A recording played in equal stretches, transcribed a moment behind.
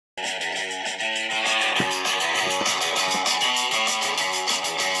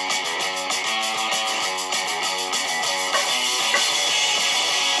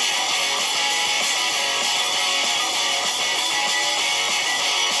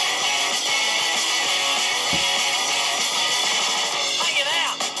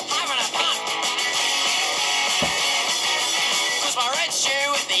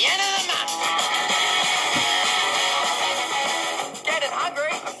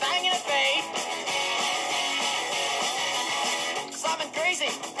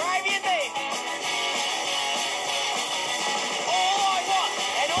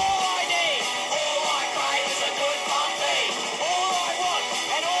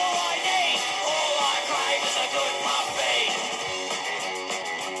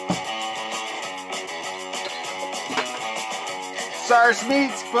Sarce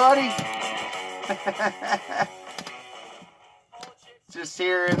meats, buddy. Just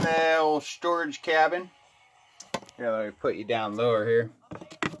here in the old storage cabin. Here, let me put you down lower here.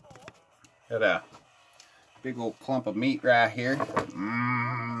 Got a big old clump of meat right here.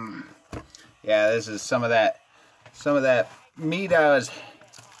 Yeah, this is some of that meat I was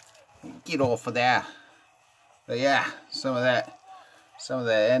get off of that. But yeah, some of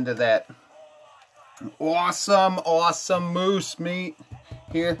the end of that awesome moose meat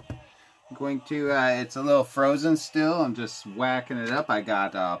here. I'm going to it's a little frozen still. I'm just whacking it up. I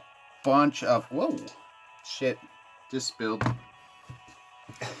got a bunch of whoa shit, just spilled.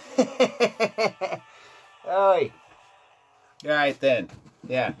 Oi. Alright then.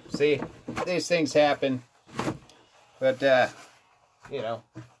 Yeah, see, these things happen. But you know,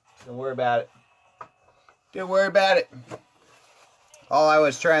 don't worry about it. Don't worry about it. All I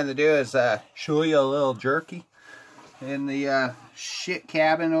was trying to do is show you a little jerky in the shit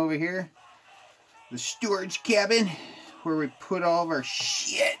cabin over here. The storage cabin where we put all of our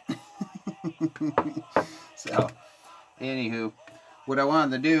shit. So, anywho, what I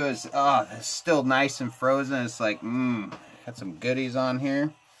wanted to do is, it's still nice and frozen. It's like, got some goodies on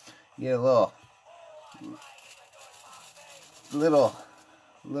here. Get a little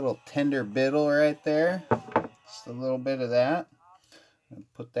tender biddle right there. Just a little bit of that. I'll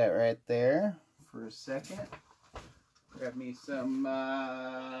put that right there for a second. Grab me some,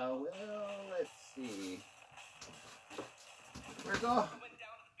 well, let's see. Where's all?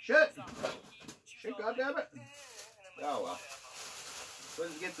 Shit! Shit, goddammit. Oh well.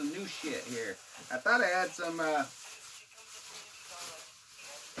 Let's get some new shit here. I thought I had some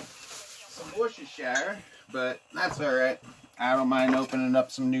Worcestershire, but that's alright. I don't mind opening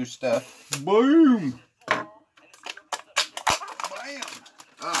up some new stuff. Boom! Bam!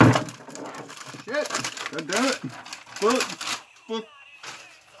 Oh, shit! God damn it!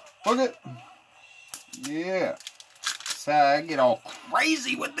 Fuck it! Yeah. So I get all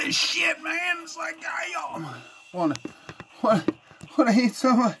crazy with this shit, man. It's like I wanna eat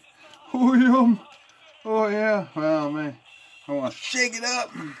some. Oh yum! Oh yeah. Well man, I wanna shake it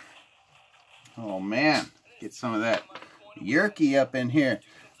up. Oh man, get some of that yerky up in here,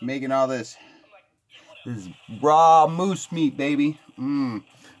 making all this raw moose meat, baby.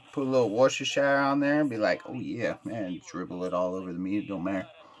 Put a little Worcestershire on there and be like, oh yeah, man, dribble it all over the meat, it don't matter.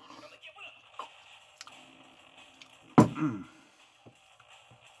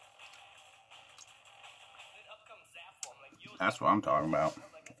 That's what I'm talking about.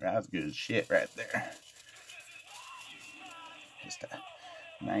 That's good shit right there. Just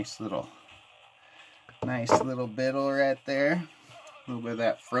a nice little biddle right there. A little bit of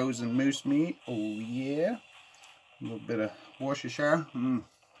that frozen moose meat. Oh yeah. A little bit of Worcestershire.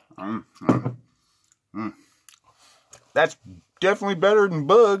 That's definitely better than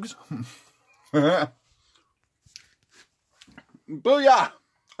bugs. Booyah!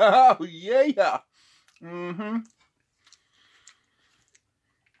 Oh yeah! And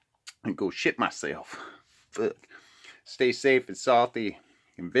go shit myself. Fuck. Stay safe and salty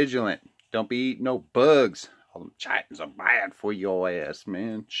and vigilant. Don't be eating no bugs. All them chitons are bad for your ass,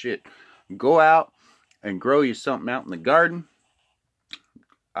 man. Shit. Go out and grow you something out in the garden.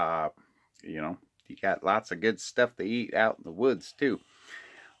 You know, you got lots of good stuff to eat out in the woods too.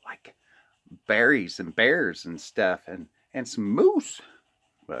 Like berries and bears and stuff and some moose.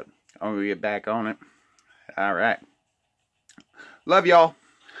 But I'm gonna get back on it. Alright. Love y'all.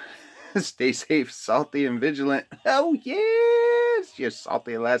 Stay safe, salty, and vigilant. Oh, yes! Just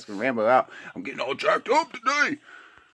Salty Alaskan Rambo out. I'm getting all jacked up today.